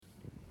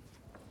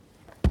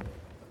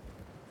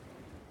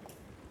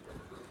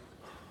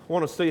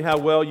want to see how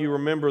well you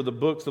remember the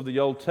books of the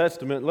Old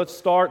Testament. Let's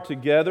start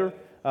together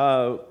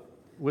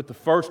with the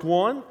first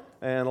one,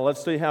 and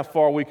let's see how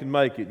far we can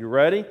make it. You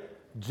ready?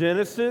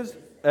 Genesis,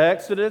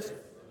 Exodus.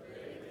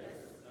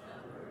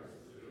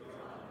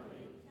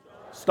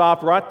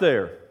 Stop right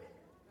there.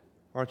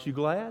 Aren't you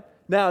glad?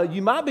 Now,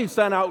 you might be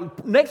saying,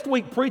 next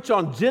week preach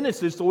on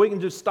Genesis so we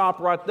can just stop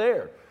right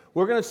there.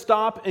 We're going to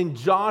stop in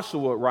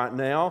Joshua right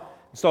now.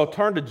 So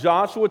turn to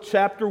Joshua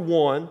chapter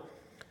 1.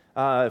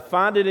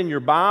 Find it in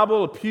your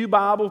Bible, a Pew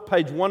Bible,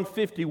 page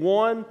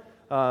 151.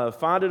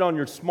 Find it on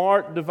your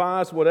smart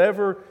device,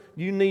 whatever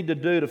you need to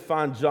do to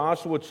find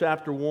Joshua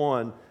chapter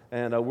 1.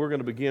 And we're going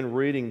to begin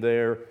reading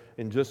there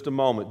in just a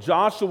moment.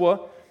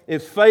 Joshua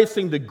is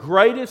facing the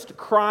greatest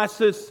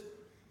crisis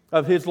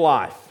of his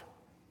life.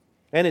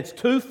 And it's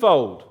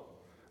twofold.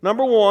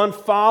 Number one,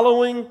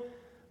 following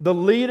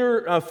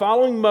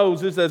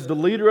Moses as the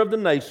leader of the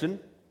nation.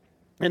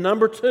 And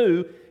number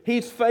two,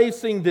 he's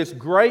facing this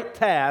great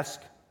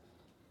task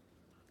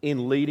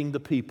in leading the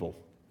people.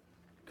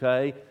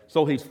 Okay?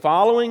 So he's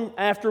following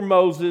after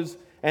Moses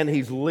and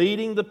he's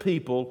leading the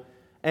people.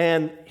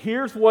 And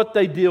here's what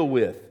they deal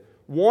with.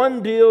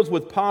 One deals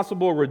with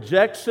possible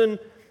rejection,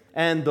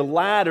 and the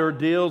latter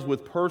deals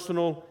with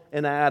personal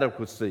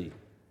inadequacy.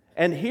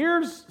 And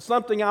here's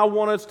something I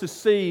want us to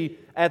see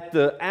at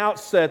the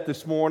outset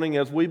this morning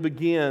as we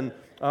begin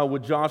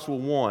with Joshua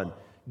 1.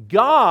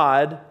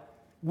 God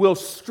will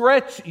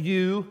stretch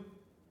you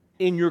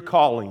in your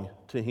calling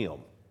to Him.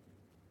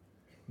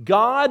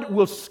 God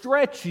will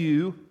stretch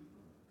you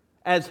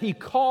as He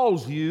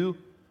calls you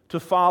to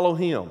follow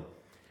Him.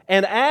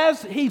 And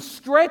as He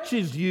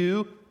stretches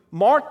you,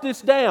 mark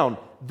this down,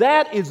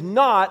 that is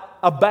not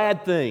a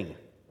bad thing.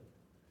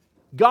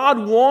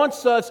 God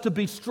wants us to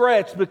be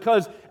stretched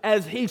because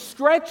as He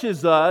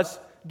stretches us,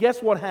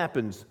 guess what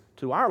happens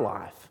to our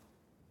life?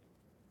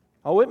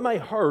 Oh, it may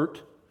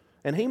hurt,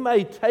 and He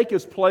may take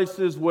us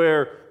places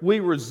where we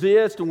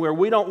resist and where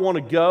we don't want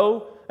to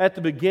go at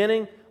the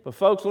beginning. But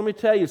folks, let me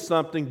tell you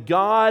something.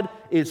 God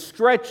is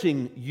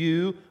stretching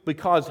you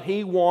because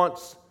He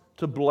wants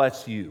to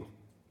bless you.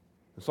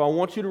 So I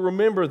want you to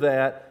remember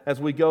that as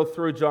we go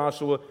through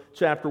Joshua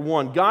chapter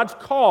 1. God's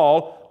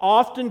call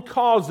often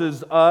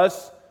causes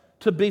us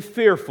to be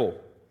fearful.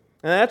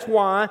 And that's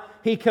why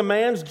He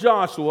commands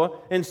Joshua,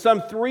 and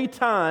some 3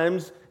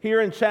 times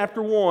here in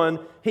chapter 1,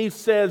 He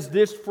says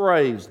this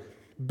phrase,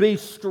 be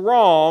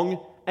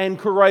strong and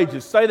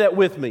courageous. Say that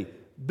with me.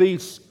 Be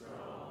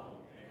strong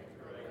and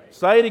courageous.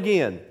 Say it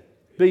again.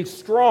 Be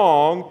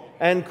strong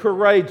and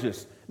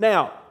courageous.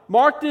 Now,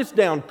 mark this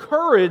down.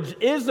 Courage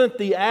isn't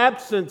the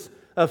absence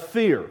of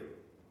fear.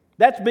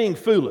 That's being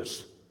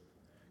foolish.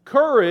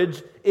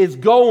 Courage is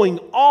going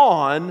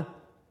on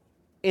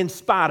in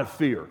spite of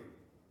fear.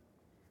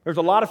 There's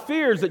a lot of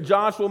fears that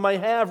Joshua may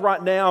have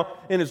right now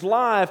in his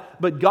life,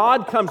 but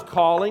God comes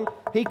calling,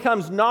 He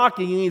comes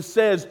knocking, and He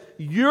says,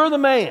 you're the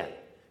man.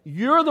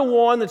 You're the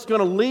one that's going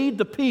to lead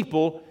the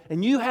people,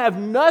 and you have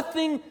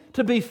nothing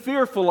to be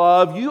fearful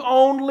of. You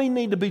only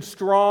need to be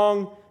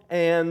strong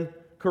and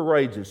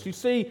courageous. You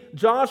see,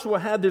 Joshua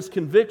had this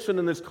conviction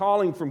and this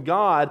calling from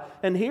God,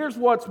 and here's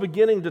what's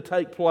beginning to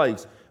take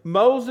place.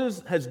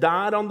 Moses has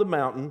died on the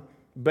mountain,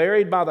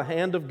 buried by the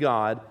hand of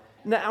God.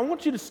 Now, I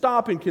want you to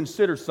stop and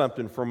consider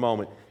something for a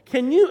moment.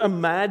 Can you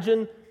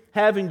imagine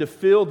having to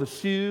fill the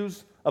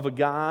shoes of a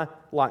guy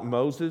like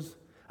Moses?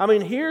 I mean,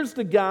 here's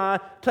the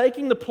guy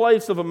taking the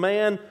place of a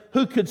man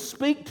who could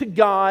speak to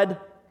God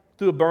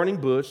through a burning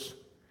bush.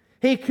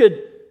 He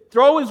could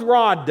throw his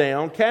rod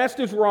down, cast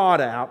his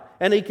rod out,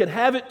 and he could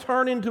have it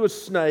turn into a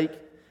snake.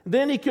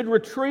 Then he could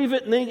retrieve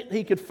it and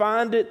he could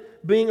find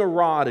it being a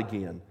rod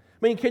again.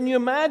 I mean, can you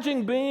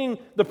imagine being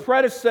the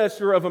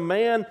predecessor of a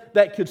man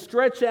that could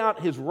stretch out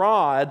his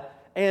rod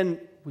and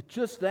with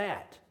just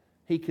that,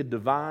 he could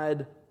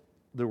divide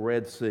the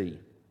Red Sea?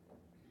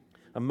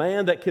 A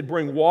man that could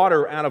bring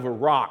water out of a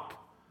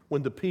rock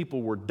when the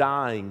people were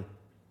dying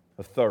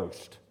of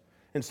thirst.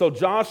 And so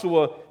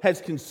Joshua has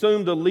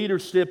consumed the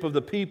leadership of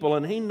the people,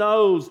 and he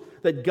knows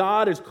that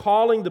God is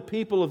calling the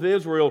people of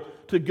Israel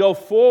to go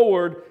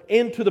forward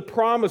into the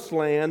promised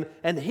land,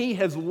 and he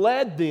has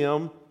led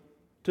them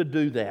to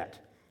do that.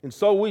 And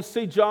so we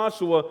see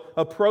Joshua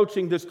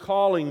approaching this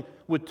calling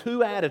with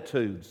 2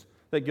 attitudes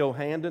that go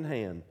hand in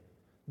hand.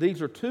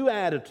 These are 2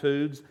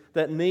 attitudes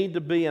that need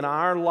to be in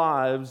our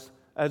lives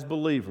as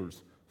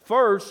believers.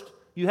 First,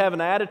 you have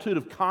an attitude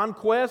of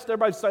conquest.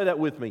 Everybody say that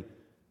with me.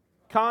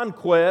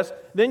 Conquest.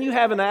 Then you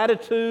have an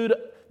attitude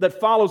that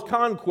follows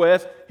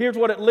conquest. Here's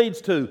what it leads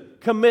to.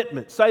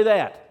 Commitment. Say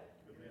that.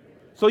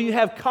 So you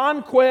have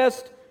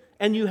conquest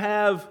and you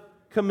have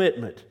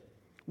commitment.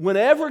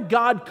 Whenever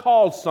God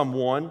calls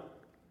someone,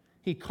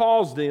 He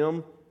calls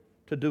them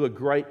to do a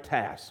great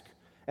task.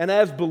 And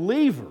as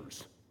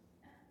believers,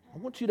 I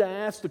want you to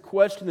ask the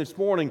question this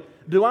morning,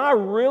 do I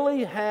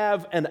really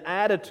have an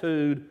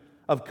attitude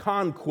of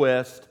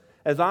conquest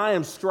as I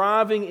am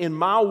striving in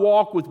my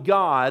walk with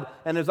God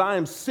and as I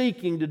am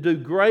seeking to do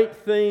great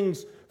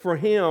things for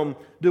Him?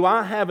 Do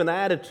I have an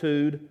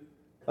attitude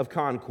of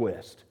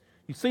conquest?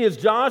 You see, as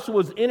Joshua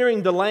was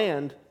entering the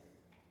land,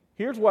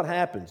 here's what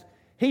happens.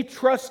 He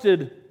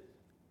trusted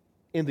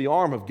in the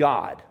arm of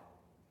God,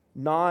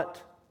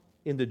 not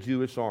in the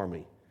Jewish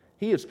army.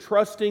 He is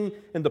trusting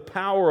in the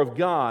power of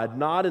God,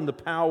 not in the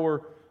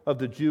power of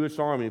the Jewish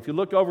army. If you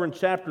look over in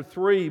chapter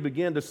 3, you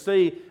begin to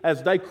see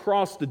as they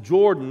cross the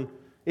Jordan,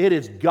 it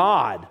is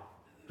God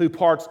who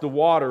parts the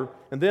water.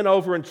 And then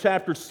over in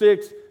chapter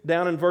 6,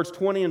 down in verse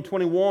 20 and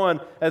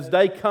 21, as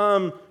they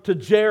come to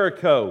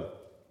Jericho,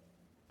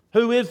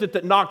 who is it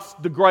that knocks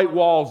the great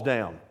walls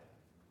down?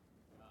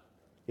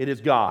 It is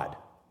God.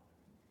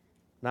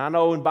 Now I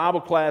know in Bible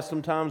class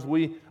sometimes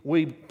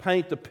we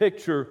paint the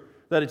picture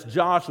that it's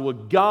Joshua.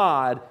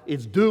 God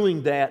is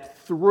doing that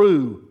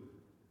through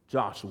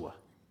Joshua.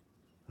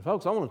 And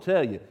folks, I want to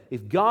tell you,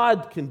 if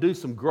God can do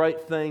some great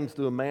things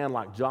through a man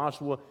like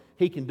Joshua,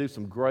 He can do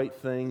some great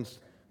things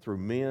through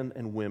men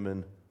and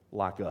women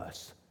like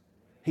us.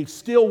 He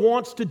still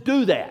wants to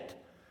do that,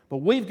 but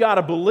we've got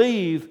to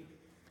believe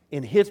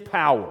in His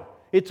power.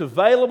 It's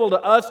available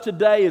to us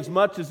today as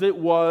much as it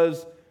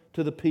was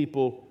to the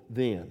people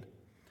then.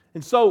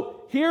 And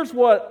so here's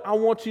what I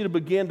want you to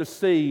begin to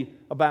see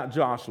about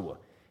Joshua.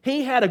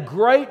 He had a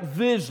great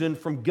vision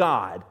from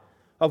God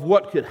of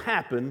what could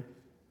happen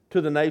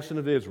to the nation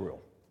of Israel.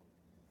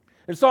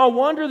 And so I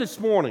wonder this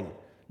morning,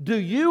 do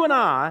you and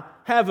I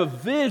have a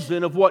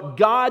vision of what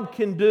God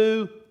can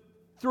do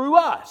through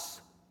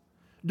us?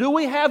 Do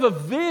we have a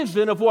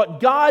vision of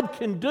what God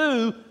can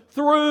do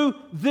through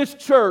this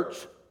church,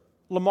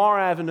 Lamar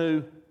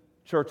Avenue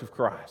Church of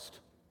Christ?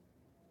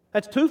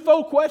 That's a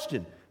twofold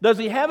question. Does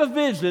He have a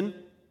vision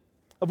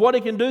of what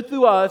He can do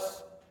through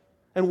us?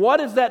 And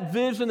what is that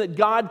vision that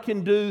God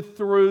can do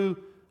through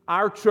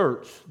our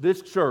church,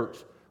 this church,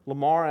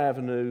 Lamar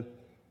Avenue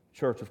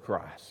Church of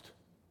Christ?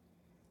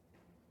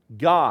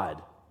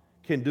 God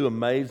can do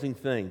amazing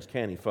things,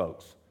 can't He,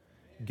 folks?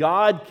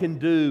 God can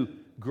do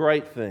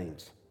great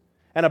things.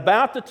 And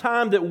about the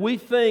time that we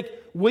think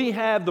we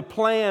have the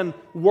plan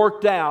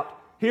worked out,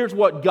 here's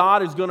what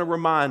God is going to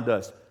remind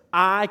us.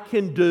 I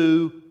can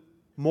do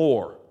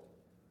more.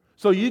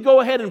 So you go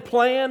ahead and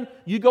plan,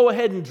 you go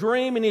ahead and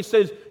dream, and He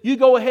says, you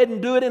go ahead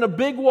and do it in a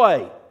big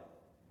way.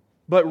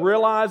 But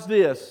realize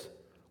this,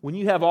 when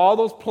you have all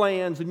those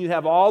plans and you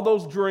have all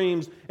those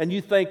dreams and you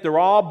think they're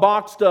all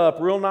boxed up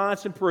real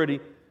nice and pretty,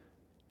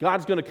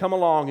 God's going to come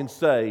along and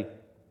say,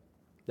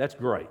 that's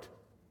great,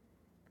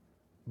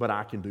 but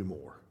I can do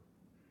more.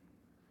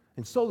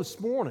 And so this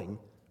morning,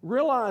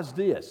 realize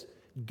this,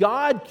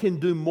 God can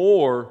do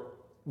more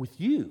with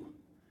you.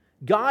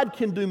 God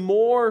can do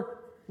more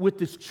with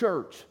this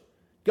church.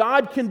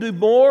 God can do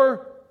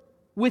more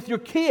with your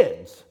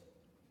kids.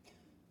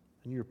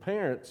 And your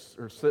parents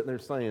are sitting there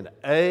saying,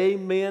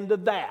 amen to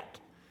that.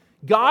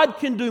 God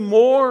can do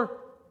more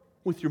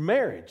with your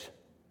marriage.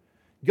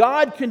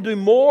 God can do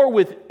more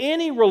with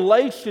any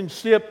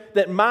relationship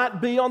that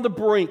might be on the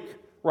brink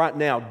right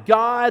now.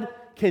 God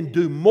can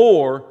do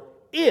more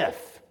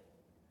if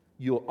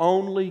you'll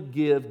only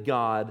give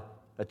God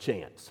a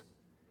chance.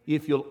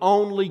 If you'll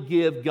only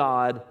give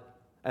God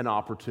an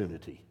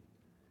opportunity.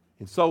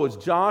 And so as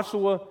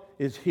Joshua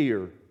is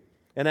here,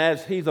 and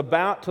as he's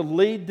about to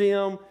lead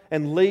them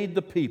and lead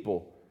the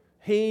people,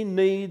 he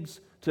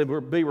needs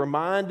to be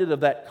reminded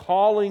of that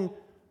calling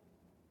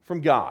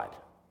from God.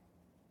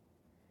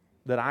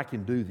 That I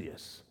can do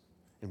this.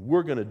 And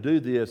we're going to do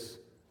this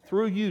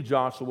through you,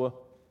 Joshua.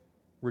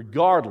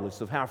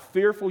 Regardless of how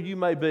fearful you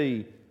may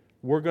be,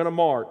 we're going to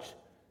march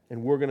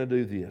and we're going to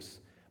do this.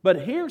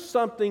 But here's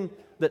something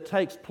that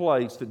takes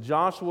place that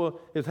Joshua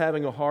is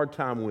having a hard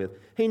time with.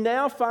 He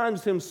now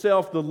finds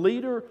himself the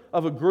leader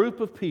of a group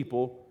of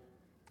people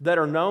that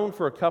are known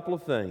for a couple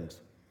of things.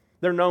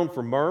 They're known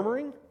for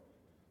murmuring.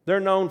 They're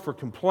known for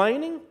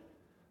complaining.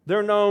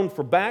 They're known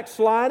for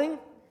backsliding.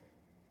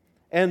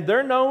 And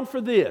they're known for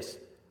this.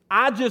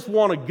 I just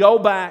want to go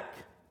back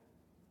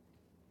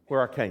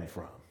where I came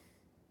from.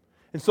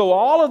 And so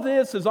all of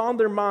this is on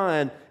their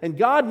mind. And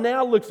God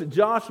now looks at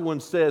Joshua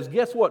and says,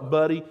 guess what,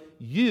 buddy?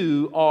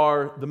 You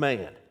are the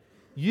man.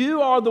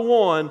 You are the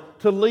one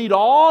to lead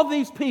all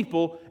these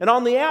people. And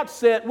on the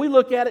outset, we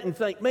look at it and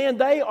think, man,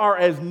 they are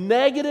as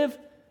negative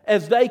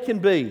as they can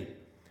be.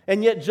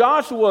 And yet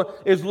Joshua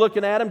is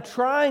looking at them,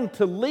 trying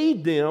to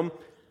lead them.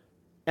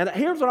 And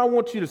here's what I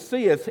want you to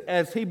see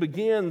as he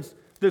begins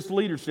this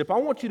leadership. I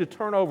want you to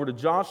turn over to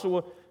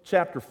Joshua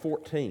chapter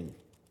 14.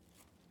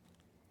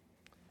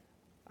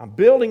 I'm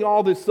building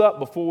all this up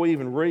before we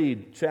even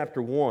read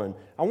chapter 1.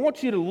 I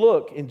want you to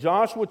look in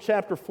Joshua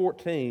chapter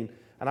 14,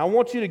 and I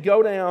want you to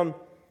go down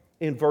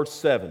in verse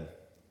 7.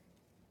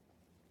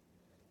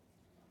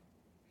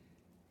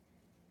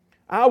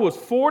 I was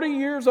 40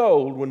 years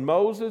old when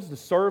Moses, the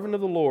servant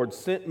of the Lord,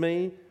 sent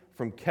me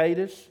from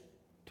Kadesh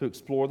to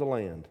explore the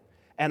land.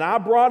 And I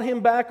brought him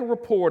back a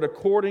report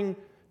according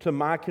to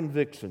my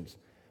convictions.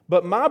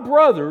 But my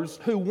brothers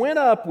who went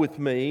up with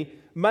me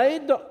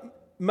made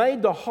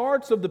the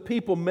hearts of the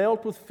people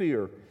melt with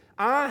fear.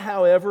 I,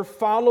 however,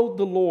 followed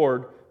the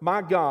Lord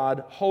my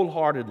God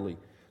wholeheartedly.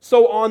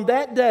 So on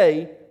that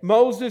day,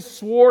 Moses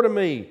swore to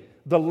me,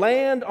 the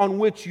land on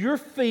which your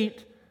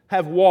feet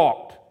have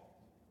walked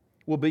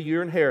will be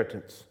your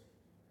inheritance,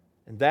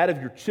 and that of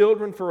your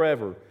children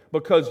forever,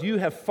 because you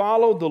have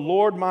followed the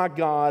Lord my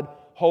God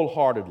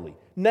wholeheartedly.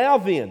 Now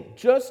then,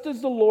 just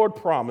as the Lord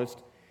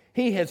promised,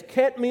 He has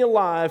kept me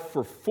alive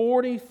for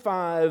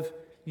 45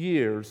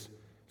 years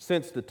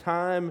since the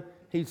time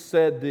He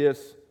said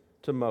this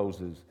to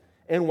Moses.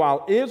 And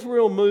while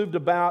Israel moved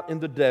about in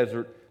the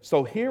desert,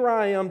 so here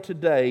I am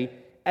today,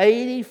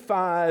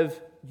 85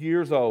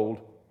 years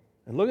old.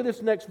 And look at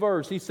this next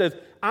verse. He says,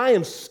 I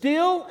am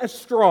still as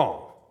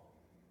strong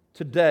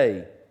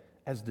today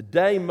as the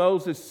day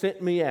Moses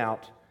sent me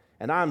out,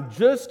 and I'm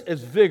just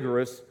as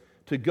vigorous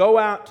to go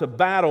out to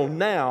battle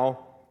now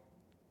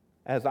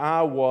as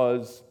I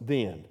was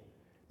then.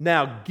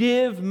 Now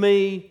give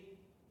me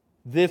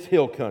this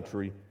hill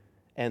country,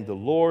 and the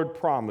Lord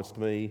promised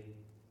me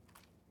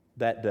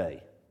that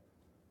day.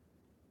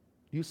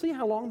 Do you see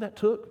how long that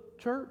took,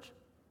 church?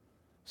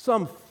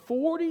 Some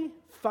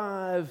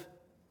 45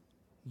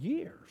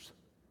 years.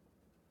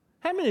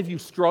 How many of you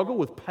struggle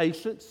with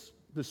patience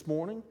this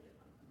morning?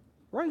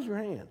 Raise your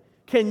hand.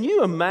 Can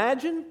you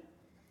imagine?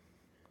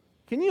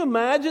 Can you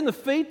imagine the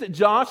feat that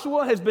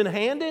Joshua has been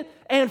handed?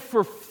 And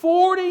for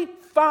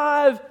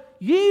 45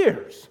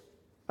 years.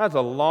 That's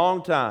a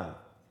long time.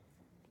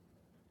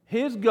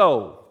 His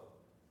goal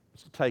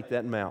was to take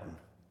that mountain.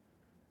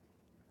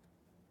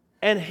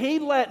 And he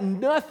let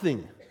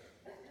nothing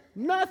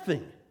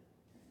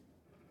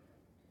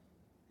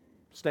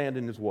stand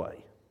in his way.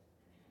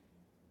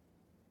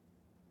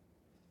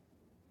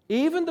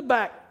 Even the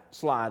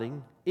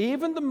backsliding,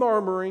 even the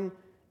murmuring,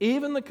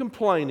 even the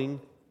complaining,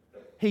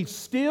 he's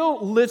still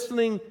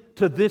listening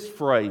to this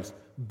phrase,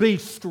 be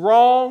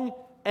strong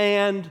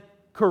and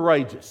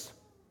courageous.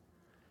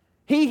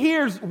 He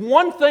hears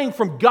one thing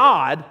from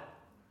God.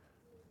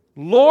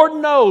 Lord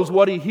knows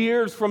what he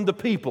hears from the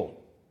people.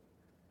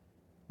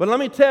 But let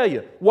me tell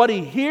you, what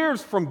he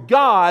hears from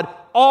God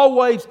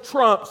always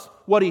trumps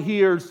what he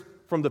hears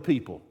from the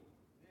people.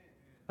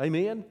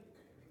 Amen?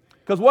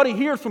 Because what he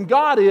hears from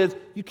God is,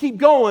 you keep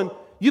going,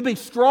 you be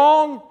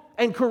strong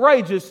and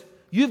courageous.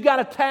 You've got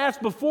a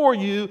task before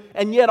you,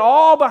 and yet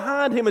all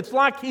behind him, it's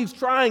like he's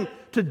trying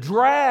to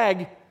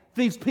drag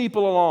these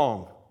people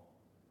along.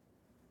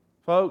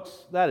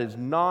 Folks, that is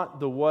not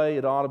the way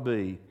it ought to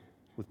be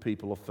with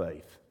people of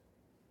faith.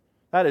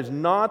 That is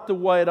not the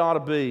way it ought to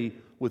be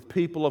with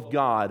people of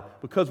God.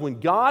 Because when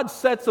God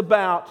sets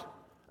about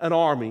an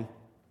army,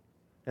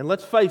 and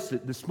let's face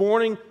it, this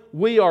morning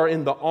we are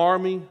in the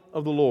army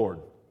of the Lord.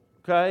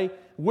 Okay?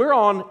 We're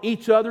on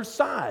each other's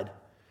side.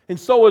 And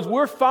so as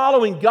we're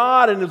following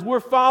God and as we're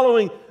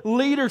following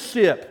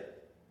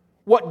leadership,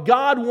 what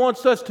God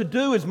wants us to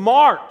do is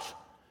march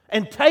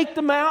and take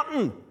the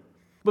mountain.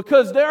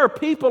 Because there are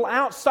people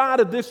outside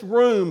of this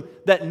room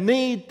that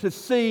need to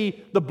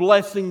see the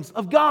blessings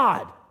of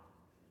God.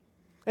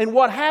 And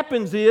what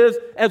happens is,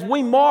 as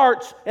we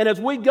march and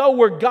as we go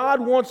where God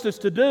wants us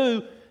to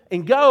do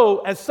and go,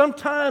 as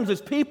sometimes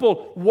as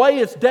people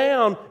weigh us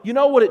down, you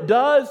know what it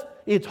does?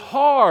 It's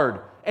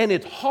hard and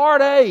it's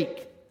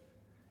heartache.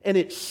 And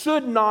it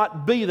should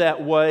not be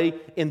that way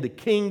in the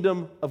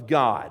kingdom of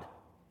God.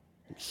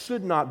 It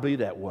should not be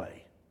that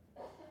way.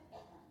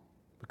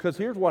 Because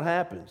here's what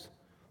happens.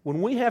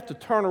 When we have to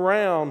turn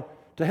around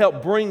to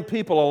help bring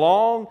people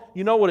along,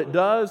 you know what it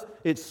does?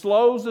 It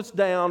slows us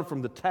down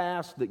from the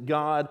task that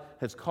God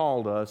has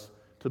called us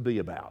to be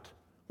about.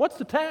 What's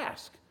the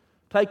task?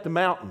 Take the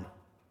mountain.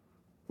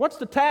 What's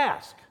the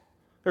task?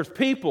 There's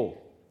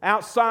people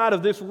outside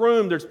of this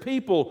room. There's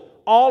people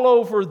all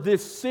over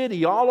this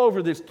city, all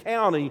over this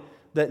county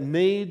that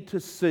need to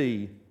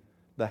see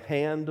the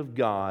hand of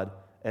God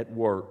at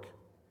work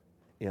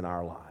in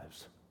our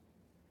lives.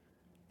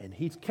 And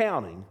He's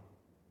counting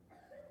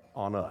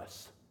on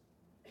us.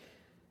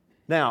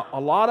 Now, a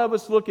lot of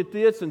us look at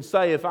this and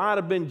say, if I'd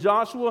have been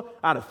Joshua,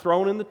 I'd have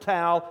thrown in the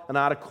towel and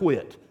I'd have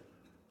quit.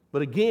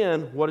 But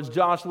again, what does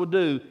Joshua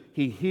do?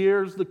 He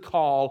hears the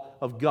call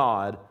of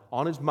God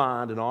on his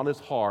mind and on his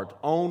heart.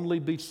 Only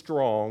be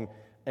strong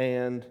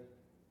and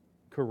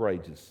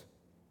courageous.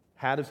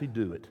 How does he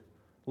do it?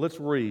 Let's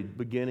read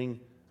beginning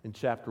in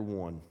chapter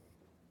 1.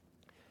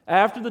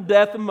 After the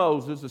death of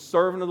Moses, the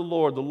servant of the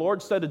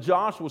Lord said to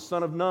Joshua,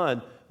 son of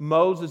Nun,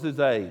 Moses'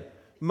 aide,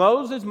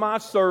 Moses, my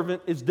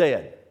servant, is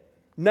dead.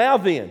 Now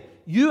then,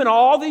 you and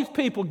all these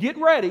people get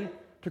ready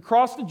to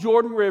cross the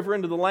Jordan River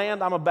into the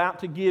land I'm about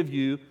to give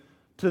you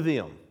to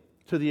them,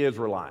 to the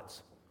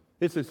Israelites.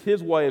 This is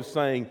his way of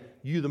saying,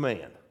 you the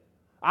man.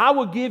 I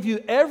will give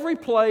you every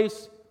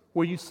place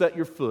where you set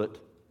your foot,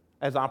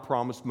 as I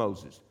promised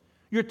Moses.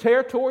 Your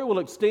territory will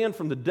extend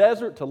from the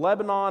desert to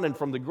Lebanon and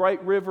from the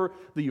great river,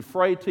 the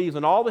Euphrates,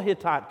 and all the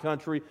Hittite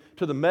country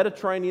to the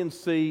Mediterranean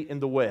Sea in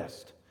the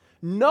west.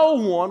 No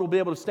one will be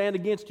able to stand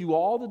against you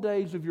all the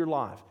days of your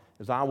life.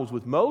 As I was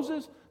with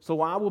Moses,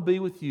 so I will be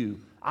with you.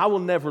 I will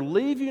never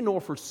leave you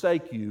nor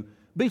forsake you.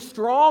 Be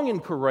strong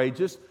and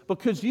courageous,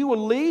 because you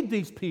will lead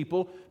these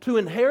people to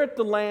inherit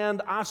the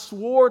land I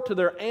swore to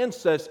their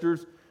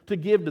ancestors to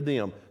give to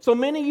them. So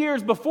many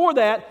years before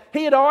that,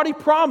 he had already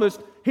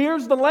promised,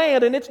 here's the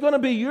land and it's going to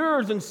be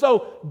yours. And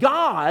so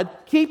God,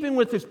 keeping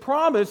with his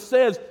promise,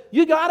 says,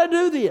 you got to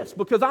do this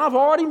because I've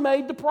already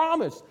made the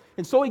promise.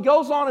 And so he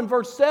goes on in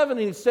verse 7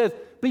 and he says,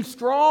 be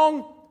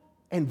strong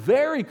and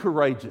very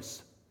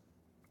courageous.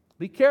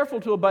 Be careful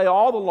to obey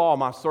all the law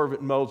my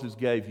servant Moses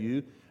gave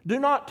you. Do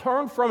not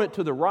turn from it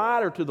to the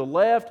right or to the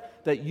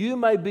left, that you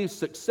may be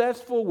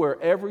successful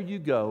wherever you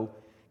go.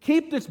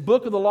 Keep this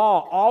book of the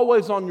law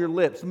always on your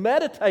lips.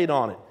 Meditate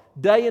on it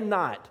day and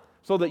night,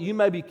 so that you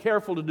may be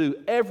careful to do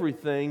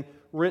everything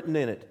written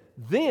in it.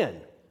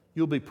 Then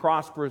you'll be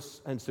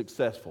prosperous and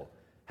successful.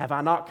 Have I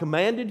not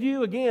commanded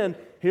you? Again,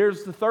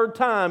 here's the third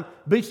time.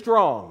 Be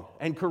strong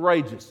and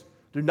courageous.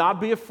 Do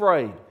not be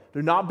afraid.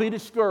 Do not be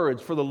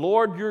discouraged, for the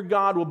Lord your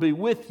God will be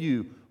with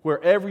you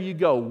wherever you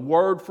go,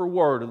 word for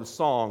word of the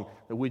song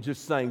that we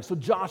just sang. So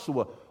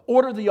Joshua,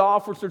 order the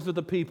officers of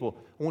the people.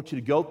 I want you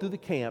to go through the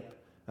camp,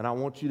 and I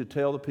want you to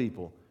tell the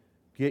people,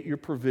 get your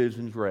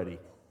provisions ready.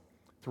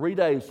 3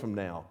 days from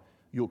now,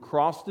 you'll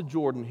cross the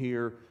Jordan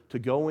here to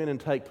go in and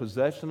take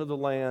possession of the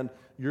land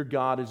your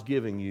God is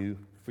giving you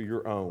for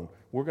your own.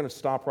 We're going to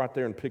stop right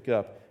there and pick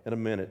up in a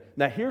minute.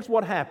 Now, here's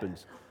what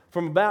happens.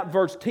 From about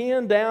verse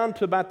 10 down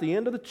to about the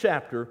end of the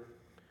chapter,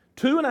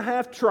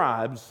 2.5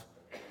 tribes,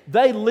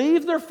 they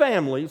leave their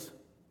families,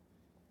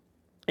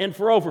 and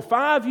for over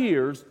 5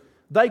 years,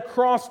 they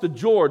cross the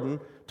Jordan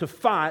to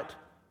fight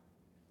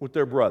with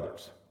their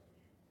brothers.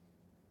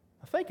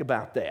 Now think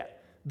about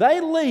that.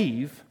 They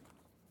leave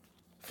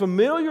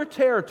familiar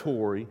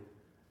territory,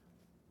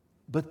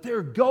 but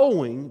they're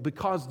going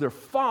because they're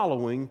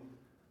following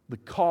the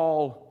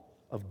call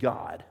of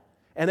God.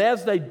 And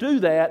as they do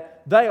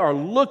that, they are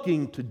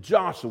looking to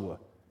Joshua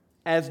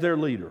as their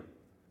leader.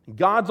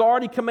 God's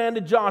already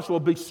commanded Joshua,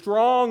 be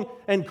strong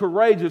and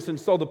courageous, and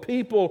so the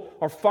people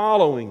are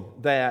following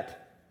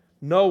that,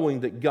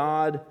 knowing that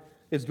God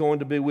is going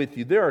to be with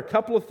you. There are a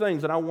couple of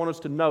things that I want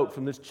us to note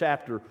from this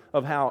chapter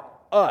of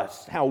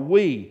how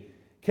we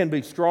can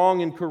be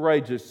strong and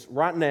courageous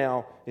right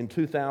now in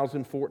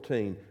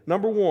 2014.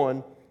 Number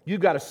one,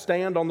 you've got to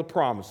stand on the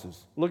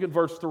promises. Look at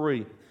verse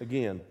 3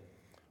 again.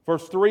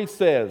 Verse 3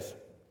 says,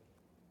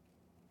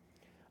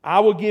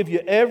 I will give you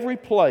every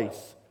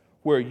place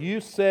where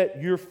you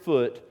set your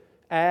foot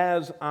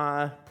as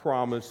I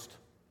promised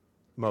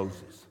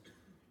Moses.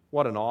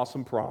 What an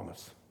awesome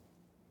promise.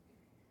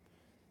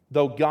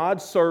 Though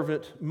God's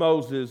servant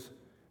Moses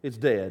is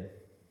dead.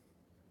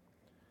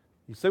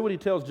 You see what he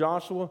tells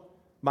Joshua?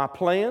 My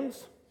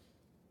plans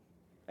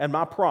and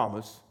my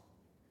promise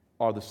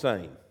are the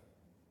same.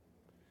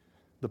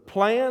 The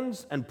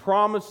plans and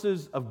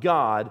promises of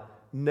God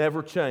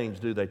never change,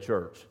 do they,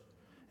 church?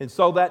 And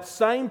so that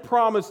same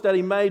promise that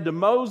he made to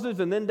Moses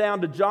and then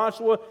down to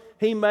Joshua,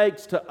 he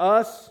makes to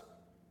us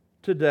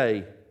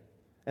today.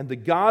 And the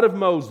God of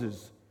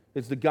Moses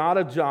is the God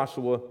of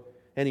Joshua,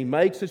 and he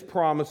makes his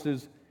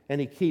promises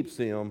and he keeps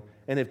them.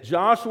 And if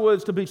Joshua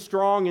is to be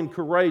strong and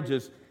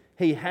courageous,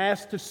 he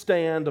has to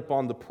stand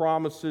upon the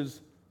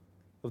promises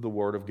of the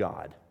Word of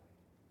God.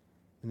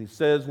 And he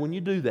says, when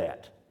you do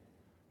that,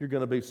 you're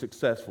going to be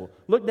successful.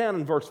 Look down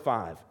in verse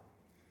 5.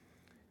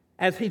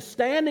 As he's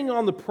standing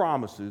on the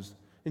promises,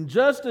 and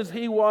just as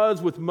he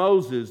was with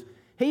Moses,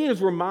 he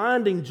is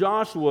reminding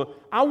Joshua,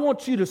 I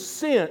want you to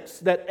sense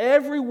that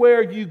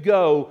everywhere you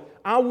go,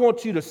 I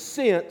want you to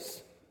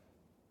sense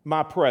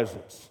my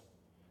presence.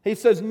 He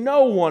says,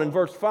 no one, in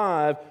verse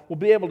 5, will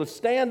be able to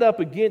stand up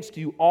against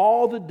you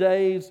all the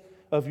days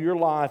of your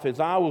life. As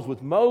I was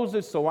with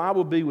Moses, so I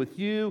will be with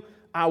you.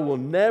 I will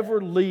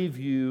never leave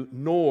you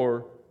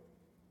nor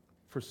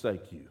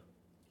forsake you.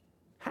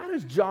 How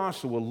does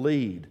Joshua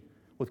lead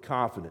with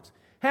confidence?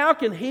 How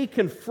can he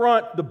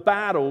confront the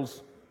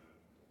battles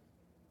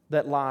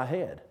that lie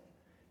ahead?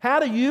 How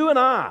do you and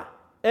I,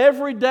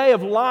 every day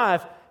of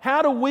life,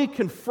 how do we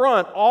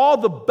confront all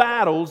the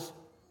battles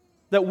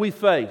that we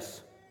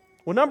face?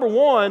 Well, number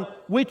one,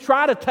 we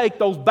try to take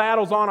those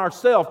battles on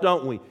ourselves,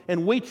 don't we?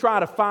 And we try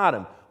to fight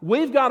them.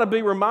 We've got to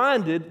be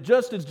reminded,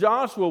 just as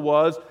Joshua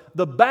was,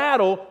 the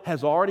battle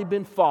has already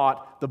been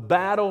fought. The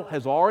battle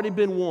has already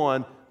been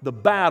won. The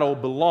battle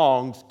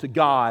belongs to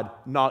God,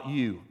 not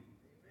you.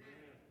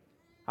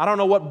 I don't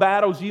know what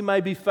battles you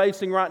may be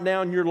facing right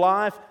now in your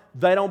life.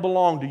 They don't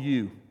belong to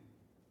you.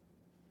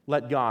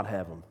 Let God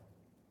have them.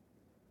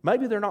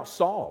 Maybe they're not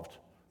solved.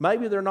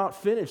 Maybe they're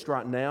not finished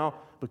right now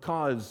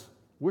because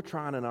we're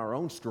trying in our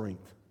own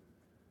strength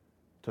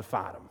to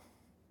fight them.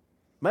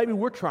 Maybe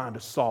we're trying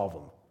to solve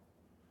them.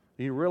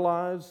 You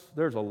realize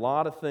there's a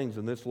lot of things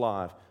in this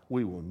life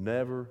we will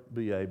never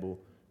be able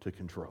to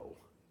control.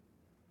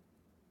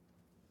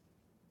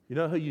 You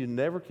know who you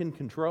never can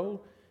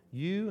control?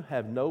 You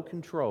have no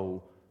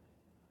control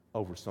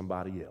over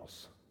somebody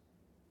else.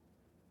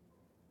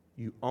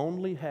 You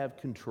only have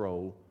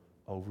control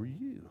over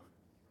you.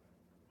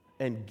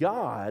 And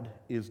God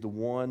is the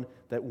one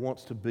that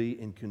wants to be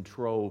in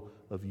control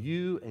of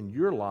you and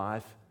your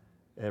life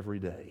every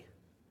day.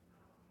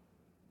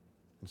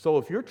 And so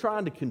if you're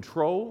trying to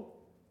control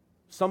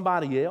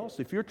somebody else,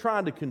 if you're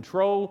trying to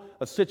control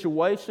a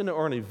situation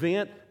or an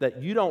event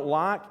that you don't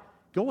like,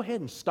 go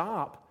ahead and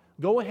stop.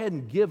 Go ahead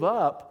and give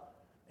up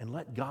and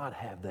let God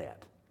have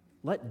that.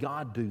 Let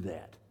God do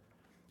that.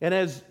 And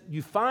as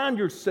you find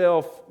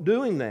yourself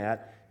doing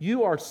that,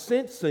 you are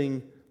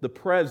sensing the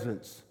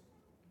presence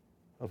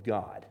of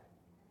God.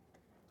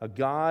 A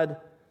God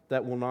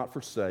that will not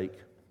forsake.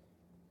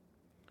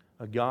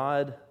 A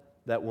God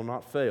that will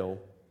not fail.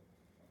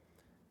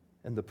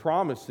 And the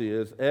promise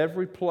is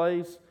every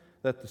place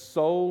that the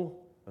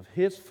sole of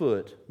his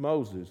foot,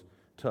 Moses,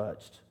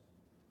 touched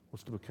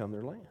was to become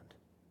their land.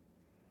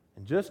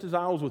 And just as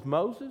I was with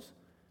Moses,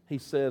 he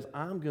says,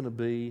 I'm going to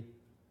be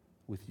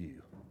with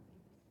you.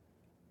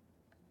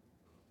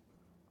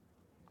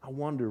 I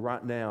wonder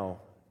right now,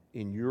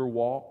 in your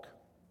walk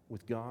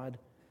with God,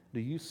 do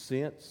you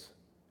sense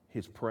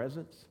his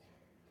presence?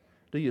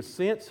 Do you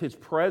sense his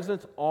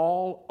presence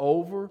all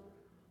over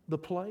the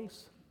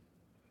place?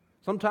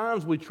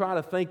 Sometimes we try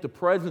to think the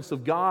presence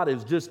of God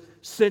is just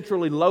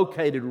centrally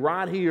located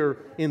right here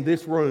in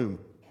this room.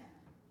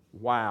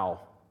 Wow.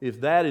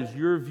 If that is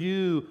your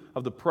view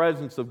of the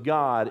presence of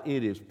God,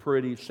 it is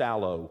pretty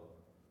shallow.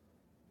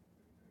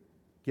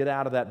 Get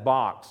out of that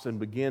box and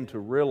begin to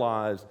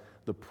realize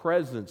the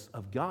presence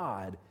of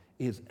God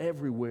is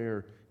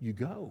everywhere you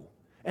go.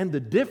 And the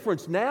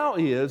difference now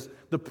is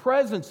the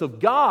presence of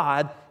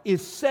God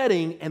is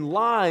setting and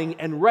lying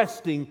and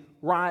resting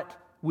right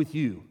with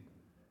you.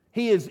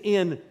 He is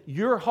in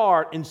your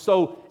heart, and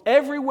so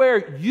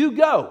everywhere you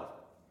go,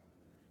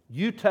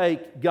 you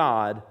take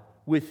God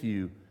with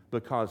you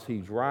because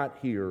He's right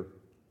here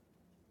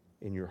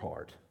in your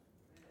heart.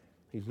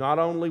 He's not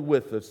only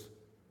with us,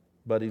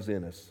 but He's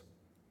in us.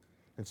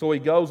 And so he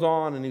goes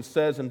on and he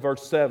says in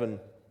verse 7,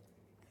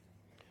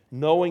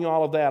 knowing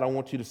all of that, I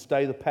want you to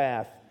stay the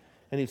path.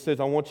 And he says,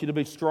 I want you to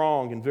be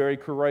strong and very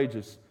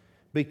courageous.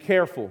 Be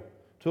careful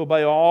to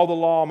obey all the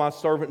law my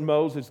servant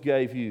Moses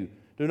gave you.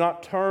 Do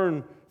not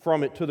turn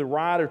from it to the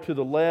right or to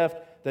the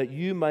left, that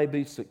you may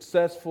be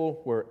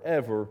successful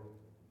wherever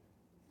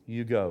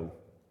you go.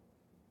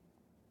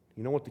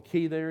 You know what the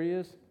key there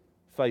is?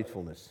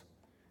 Faithfulness.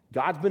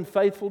 God's been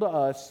faithful to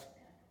us.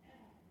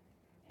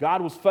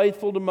 God was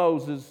faithful to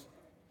Moses.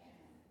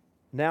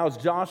 Now as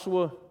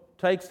Joshua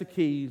takes the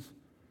keys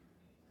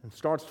and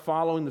starts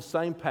following the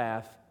same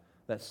path,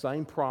 that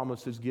same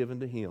promise is given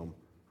to him.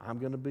 I'm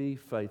going to be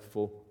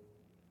faithful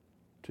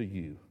to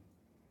you.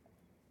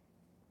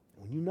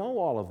 When you know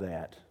all of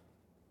that,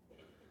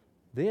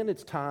 then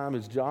it's time,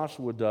 as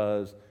Joshua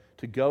does,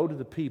 to go to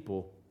the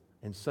people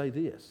and say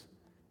this: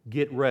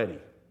 get ready.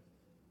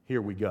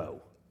 Here we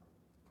go.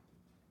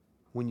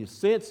 When you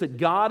sense that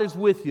God is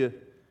with you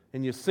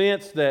and you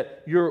sense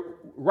that you're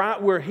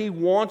right where He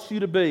wants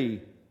you to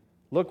be,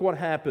 look what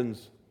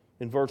happens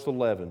in verse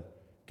 11.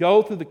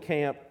 Go through the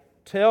camp,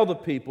 tell the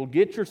people,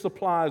 get your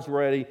supplies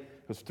ready,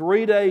 because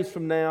 3 days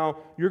from now,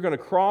 you're going to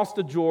cross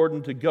the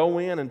Jordan to go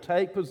in and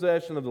take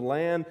possession of the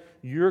land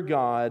your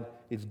God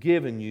is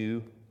giving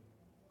you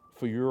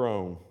for your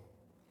own.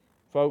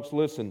 Folks,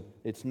 listen,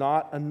 it's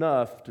not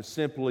enough to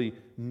simply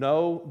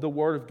know the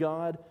Word of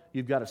God.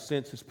 You've got to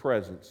sense His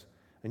presence.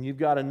 And you've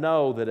got to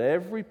know that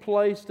every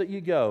place that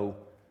you go,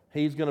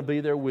 He's going to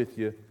be there with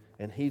you,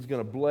 and He's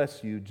going to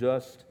bless you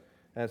just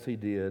as He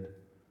did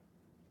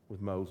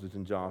with Moses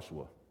and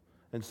Joshua.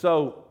 And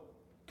so,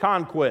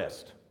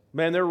 conquest.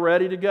 Man, they're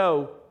ready to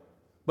go.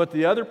 But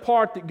the other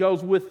part that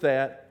goes with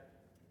that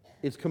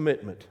is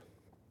commitment.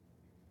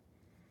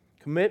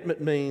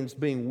 Commitment means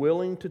being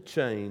willing to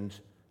change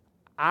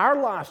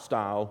our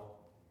lifestyle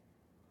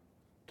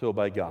to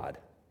obey God.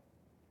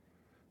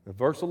 In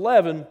verse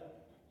 11,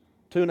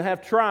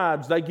 2.5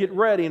 tribes, they get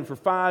ready, and for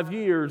 5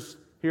 years,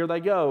 here they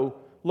go.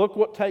 Look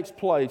what takes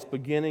place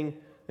beginning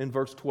in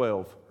verse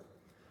 12.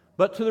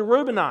 But to the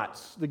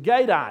Reubenites, the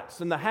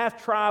Gadites, and the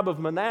half-tribe of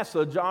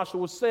Manasseh,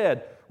 Joshua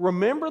said,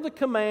 remember the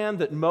command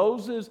that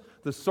Moses,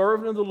 the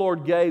servant of the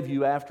Lord, gave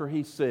you after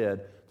he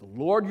said,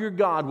 the Lord your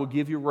God will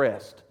give you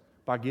rest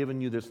by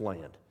giving you this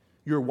land.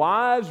 Your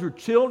wives, your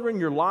children,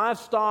 your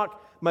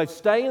livestock may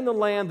stay in the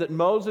land that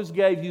Moses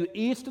gave you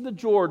east of the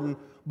Jordan,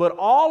 but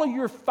all of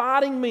your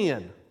fighting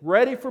men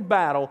ready for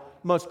battle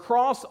must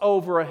cross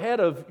over ahead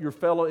of your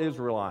fellow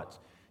Israelites.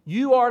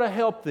 You are to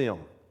help them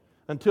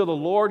until the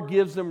Lord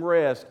gives them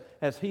rest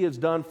as He has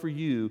done for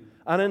you,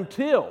 and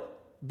until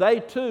they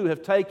too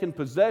have taken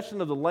possession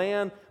of the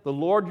land the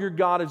Lord your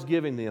God is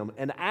giving them.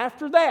 And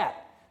after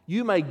that,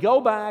 you may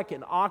go back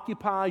and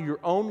occupy your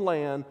own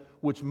land,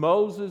 which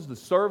Moses, the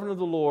servant of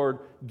the Lord,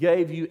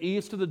 gave you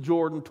east of the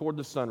Jordan toward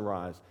the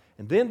sunrise.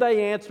 And then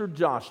they answered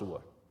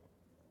Joshua,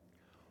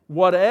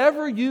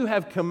 whatever you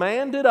have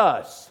commanded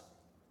us,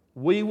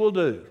 we will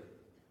do.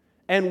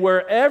 And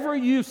wherever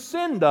you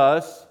send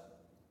us,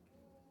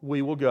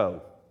 we will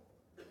go.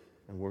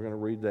 And we're going to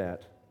read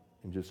that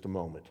in just a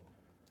moment.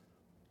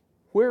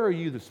 Where are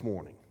you this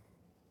morning?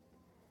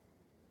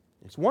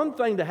 It's one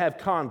thing to have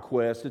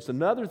conquest. It's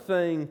another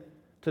thing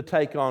to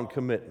take on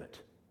commitment.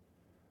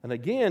 And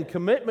again,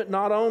 commitment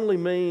not only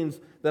means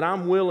that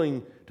I'm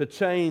willing to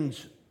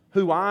change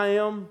who I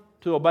am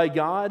to obey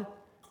God,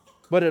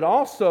 but it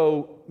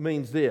also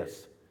means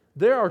this.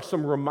 There are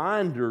some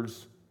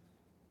reminders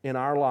in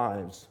our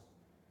lives.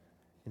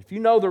 If you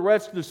know the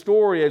rest of the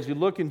story, as you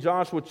look in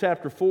Joshua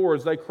chapter 4,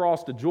 as they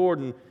crossed the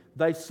Jordan,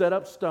 they set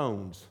up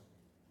stones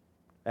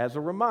as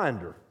a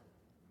reminder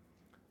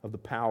of the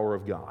power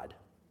of God.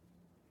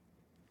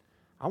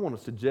 I want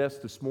to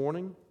suggest this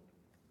morning,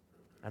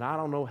 and I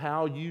don't know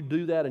how you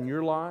do that in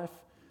your life,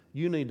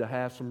 you need to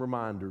have some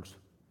reminders.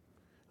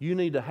 You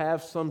need to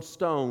have some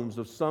stones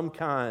of some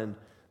kind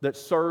that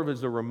serve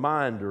as a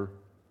reminder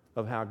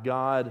of how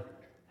God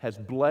has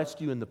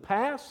blessed you in the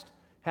past,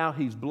 how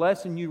He's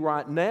blessing you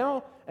right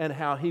now, and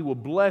how He will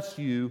bless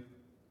you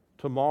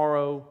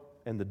tomorrow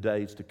and the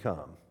days to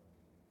come.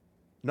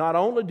 Not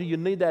only do you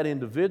need that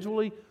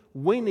individually,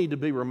 we need to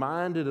be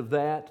reminded of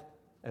that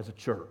as a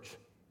church.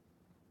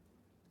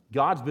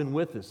 God's been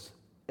with us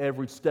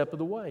every step of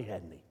the way,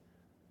 hasn't He?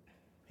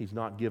 He's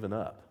not given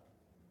up.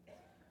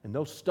 And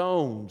those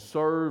stones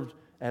served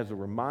as a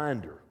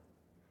reminder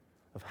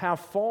of how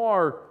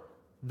far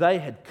they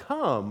had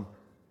come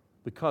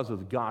because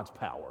of God's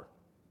power,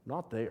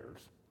 not theirs.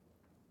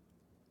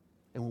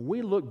 And when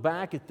we look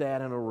back at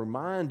that and are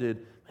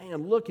reminded,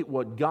 man, look at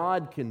what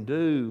God can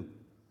do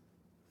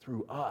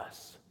through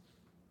us.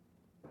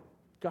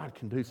 God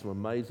can do some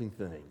amazing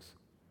things.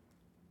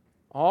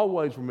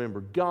 Always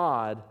remember,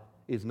 God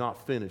is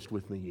not finished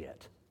with me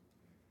yet.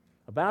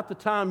 About the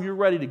time you're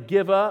ready to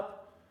give up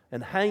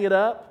and hang it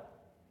up,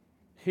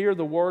 hear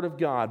the word of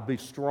God. Be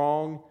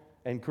strong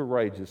and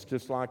courageous,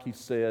 just like He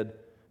said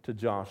to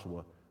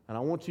Joshua. And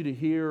I want you to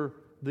hear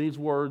these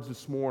words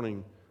this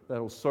morning that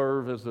will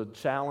serve as a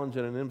challenge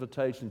and an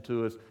invitation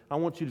to us. I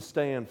want you to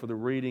stand for the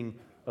reading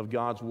of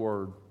God's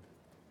word.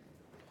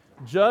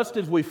 Just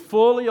as we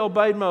fully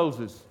obeyed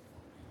Moses,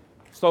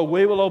 so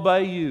we will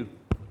obey you.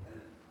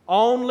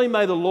 Only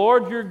may the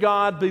Lord your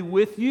God be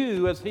with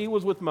you as He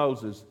was with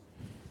Moses.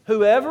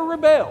 Whoever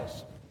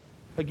rebels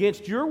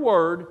against your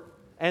word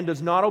and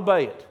does not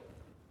obey it,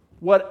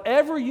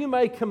 whatever you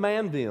may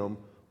command them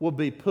will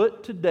be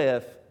put to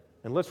death.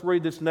 And let's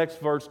read this next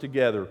verse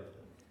together.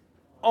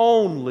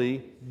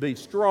 Only be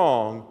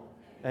strong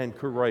and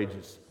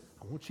courageous.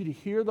 I want you to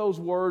hear those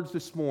words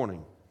this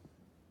morning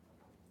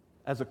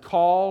as a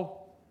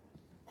call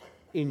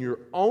in your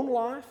own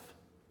life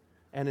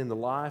and in the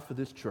life of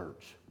this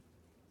church.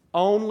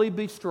 Only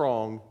be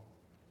strong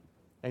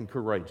and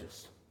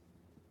courageous.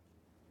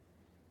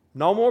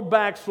 No more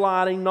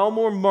backsliding, no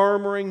more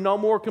murmuring, no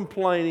more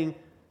complaining.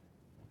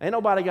 Ain't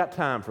nobody got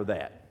time for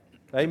that.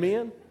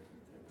 Amen?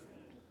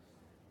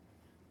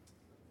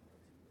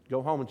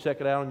 Go home and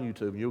check it out on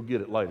YouTube. You'll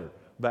get it later,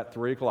 about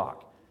 3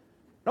 o'clock.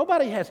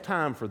 Nobody has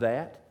time for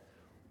that.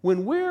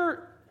 When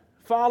we're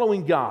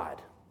following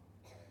God,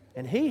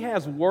 and He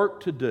has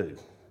work to do,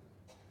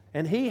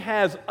 and He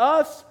has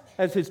us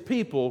as His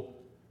people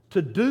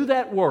to do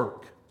that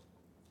work,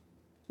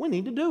 we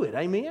need to do it.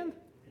 Amen?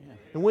 Yeah.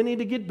 And we need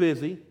to get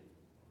busy.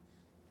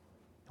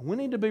 And we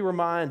need to be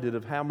reminded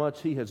of how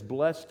much He has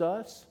blessed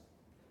us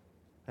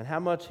and how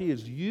much He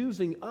is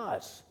using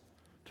us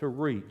to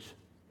reach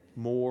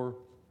more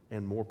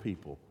and more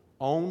people.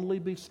 Only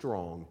be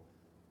strong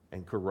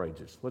and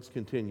courageous. Let's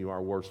continue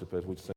our worship as we sing.